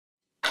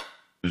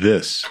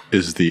This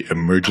is the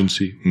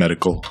Emergency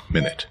Medical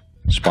Minute,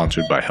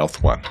 sponsored by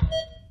Health One.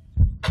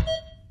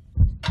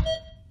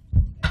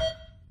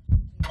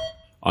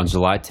 On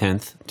July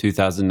 10th,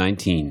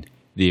 2019,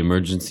 the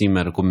Emergency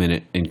Medical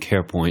Minute and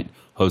CarePoint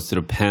hosted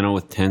a panel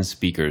with 10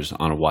 speakers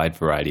on a wide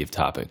variety of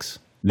topics.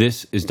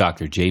 This is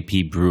Dr.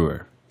 J.P.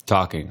 Brewer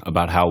talking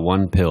about how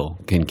one pill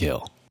can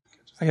kill.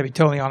 I gotta be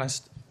totally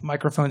honest,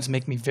 microphones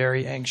make me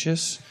very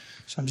anxious,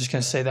 so I'm just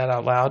gonna say that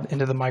out loud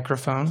into the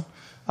microphone.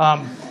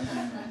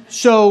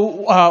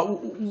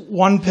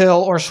 One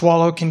pill or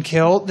swallow can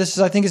kill. This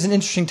is, I think, is an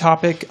interesting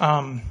topic,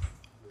 and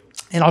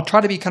I'll try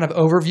to be kind of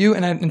overview,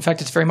 and in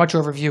fact, it's very much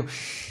overview.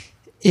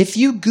 If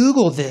you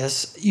Google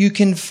this, you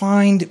can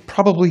find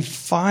probably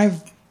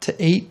 5 to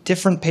 8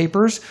 different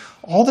papers,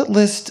 all that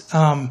list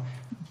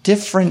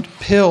different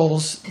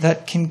pills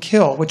that can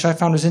kill, which I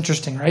found was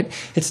interesting, right?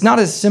 It's not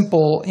as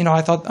simple.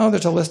 I thought,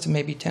 there's a list of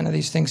maybe 10 of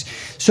these things.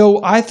 So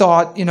I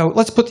thought,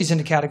 let's put these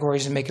into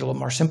categories and make it a little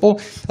more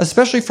simple,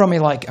 especially from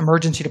a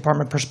emergency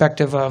department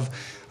perspective of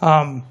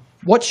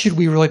what should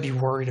we really be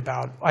worried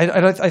about?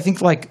 I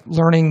think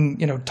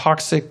learning,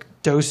 toxic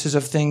doses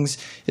of things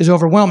is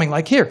overwhelming.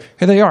 Here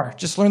they are.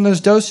 Just learn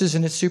those doses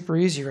and it's super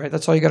easy, right?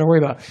 That's all you got to worry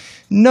about.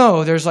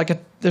 No, there's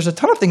a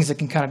ton of things that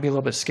can kind of be a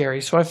little bit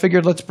scary. So I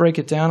figured let's break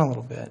it down a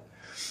little bit.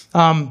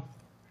 5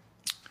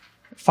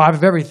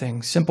 of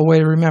everything, simple way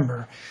to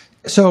remember.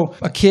 So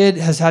a kid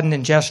has had an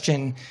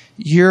ingestion.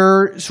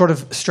 Your sort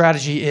of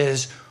strategy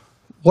is,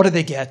 what do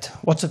they get?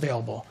 What's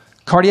available?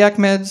 Cardiac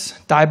meds,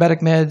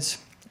 diabetic meds,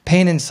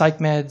 pain and psych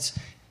meds,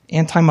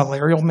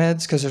 anti-malarial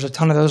meds, because there's a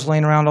ton of those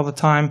laying around all the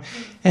time.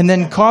 And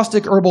then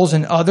caustic herbals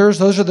and others,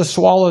 those are the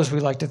swallows we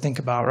like to think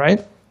about,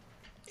 right?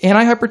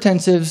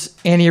 Antihypertensives,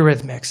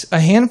 antiarrhythmics. A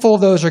handful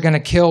of those are going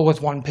to kill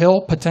with one pill,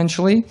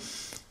 potentially.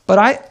 But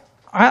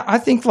I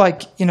think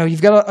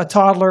you've got a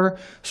toddler,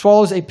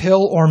 swallows a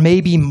pill or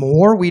maybe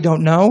more, we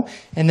don't know,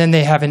 and then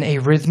they have an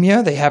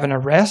arrhythmia, they have an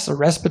arrest, a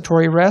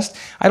respiratory arrest.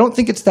 I don't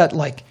think it's that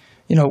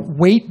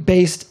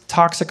weight-based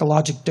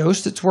toxicologic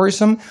dose that's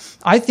worrisome.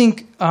 I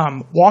think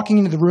walking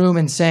into the room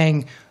and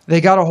saying, they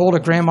got a hold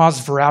of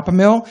grandma's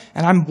Verapamil,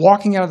 and I'm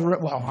walking out of the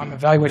room, I'm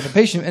evaluating the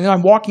patient, and then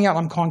I'm walking out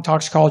and I'm calling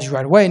toxicology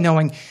right away,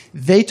 knowing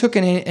they took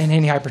an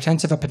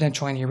antihypertensive, a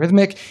potential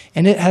antiarrhythmic,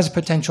 and it has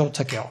potential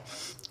to kill.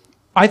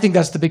 I think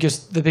that's the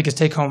biggest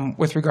take-home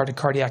with regard to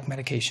cardiac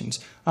medications.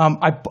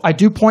 I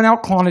do point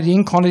out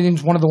clonidine. Clonidine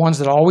is one of the ones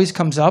that always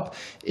comes up.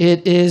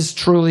 It is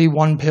truly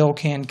one pill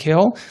can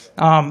kill.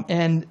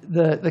 And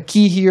the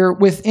key here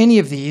with any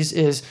of these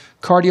is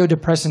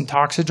cardiodepressant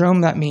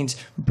toxidrome. That means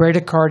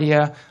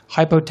bradycardia,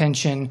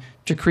 hypotension,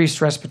 decreased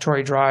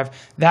respiratory drive.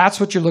 That's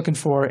what you're looking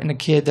for in a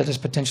kid that has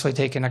potentially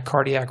taken a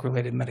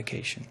cardiac-related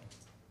medication.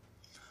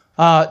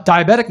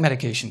 Diabetic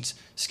medications,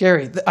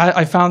 scary.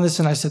 I found this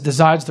and I said the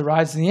Zydes, the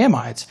Rides, and the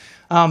Amides.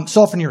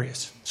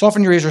 Sulfonylureas.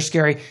 Sulfonylureas are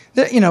scary.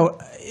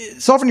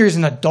 Sulfonylureas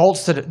in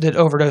adults that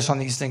overdose on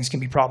these things can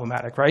be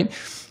problematic, right?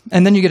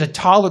 And then you get a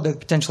toddler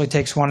that potentially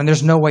takes one, and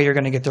there's no way you're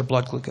going to get their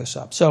blood glucose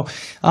up. So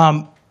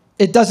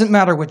it doesn't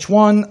matter which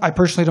one. I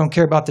personally don't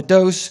care about the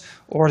dose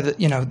or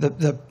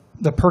the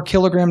per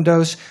kilogram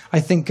dose.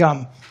 I think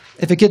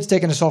if a kid's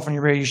taking a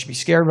sulfonylurea, you should be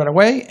scared right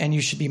away, and you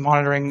should be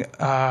monitoring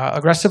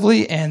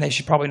aggressively, and they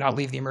should probably not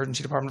leave the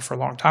emergency department for a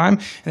long time,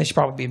 and they should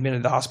probably be admitted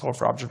to the hospital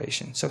for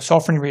observation. So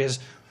sulfonylurea is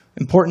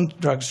important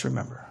drugs to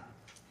remember.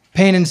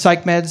 Pain and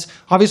psych meds,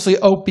 obviously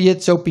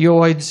opiates,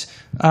 opioids,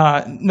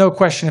 no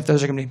question if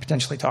those are going to be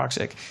potentially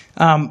toxic.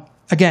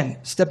 Again,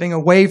 stepping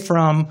away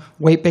from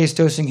weight-based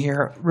dosing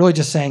here, really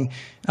just saying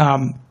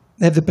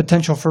they have the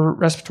potential for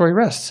respiratory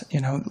arrest.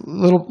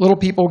 Little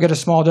people get a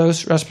small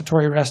dose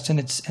respiratory arrest, and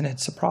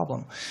it's a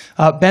problem.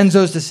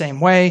 Benzos the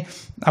same way.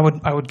 I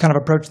would kind of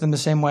approach them the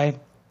same way.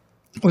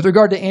 With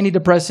regard to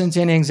antidepressants,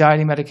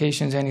 anti-anxiety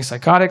medications,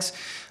 antipsychotics,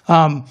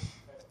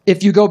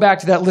 if you go back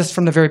to that list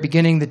from the very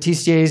beginning, the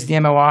TCAs, the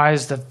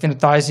MOIs, the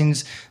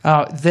phenothiazines,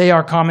 they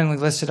are commonly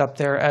listed up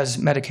there as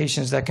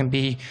medications that can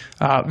be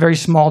very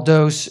small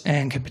dose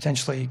and could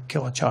potentially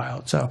kill a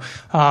child. So.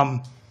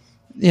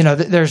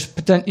 There's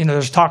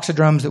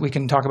toxidromes that we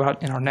can talk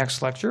about in our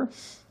next lecture.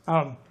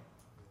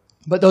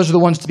 But those are the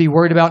ones to be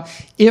worried about.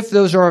 If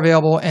those are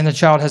available and the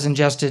child has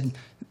ingested,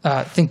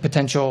 think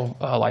potential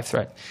life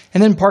threat.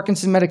 And then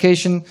Parkinson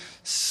medication,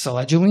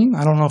 selegiline.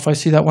 I don't know if I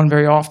see that one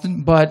very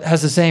often, but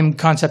has the same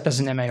concept as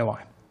an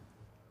MAOI.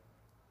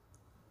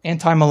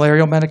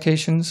 Anti-malarial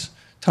medications,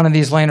 a ton of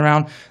these laying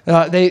around.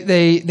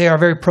 They are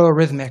very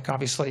pro-arrhythmic,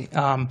 obviously.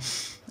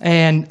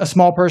 And a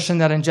small person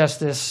that ingests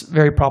this,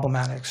 very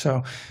problematic.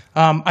 So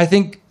I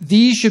think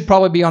these should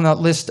probably be on that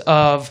list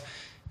of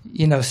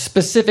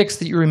specifics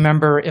that you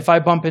remember. If I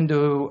bump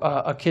into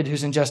a kid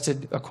who's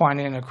ingested a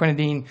quinine, a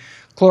quinidine,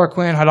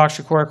 chloroquine,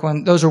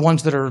 hydroxychloroquine, those are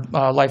ones that are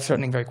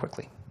life-threatening very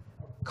quickly.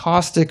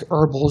 Caustic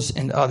herbals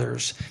and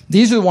others.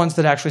 These are the ones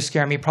that actually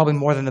scare me probably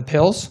more than the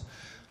pills.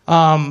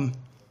 I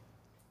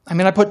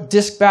put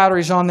disc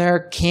batteries on there,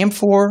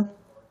 camphor,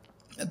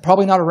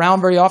 probably not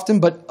around very often,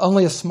 but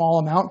only a small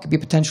amount could be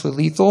potentially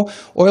lethal.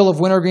 Oil of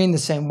wintergreen, the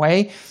same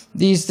way.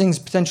 These things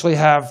potentially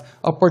have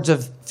upwards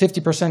of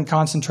 50%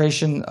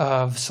 concentration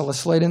of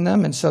salicylate in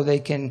them, and so they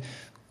can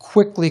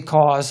quickly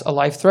cause a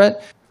life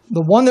threat.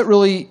 The one that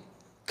really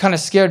kind of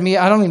scared me,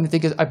 I don't even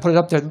think I put it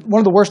up there. One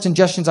of the worst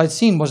ingestions I'd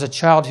seen was a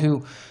child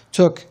who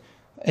took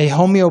a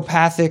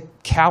homeopathic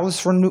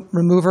callus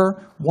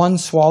remover, one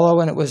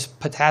swallow, and it was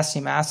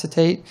potassium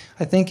acetate,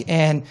 I think,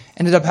 and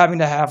ended up having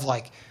to have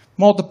like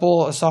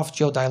multiple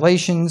esophageal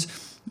dilations.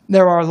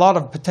 There are a lot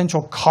of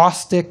potential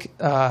caustic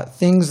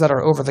things that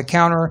are over the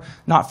counter,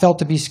 not felt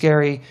to be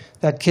scary,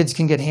 that kids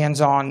can get hands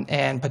on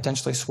and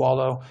potentially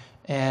swallow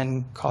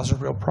and cause a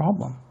real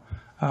problem.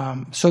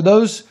 So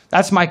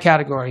that's my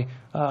category,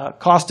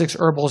 caustics,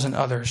 herbals, and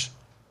others.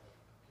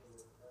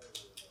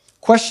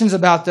 Questions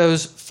about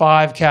those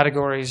 5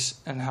 categories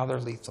and how they're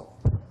lethal?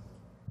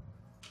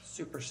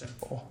 Super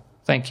simple.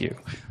 Thank you.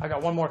 I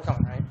got one more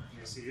coming, right?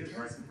 Yes, he is.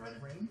 Right.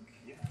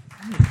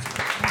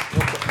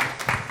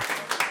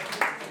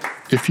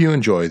 If you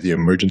enjoy the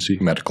Emergency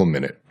Medical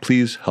Minute,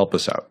 please help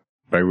us out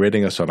by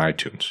rating us on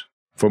iTunes.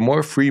 For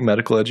more free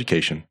medical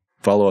education,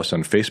 follow us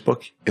on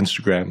Facebook,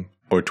 Instagram,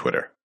 or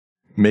Twitter.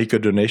 Make a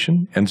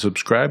donation and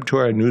subscribe to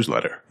our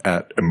newsletter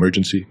at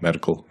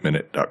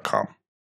emergencymedicalminute.com.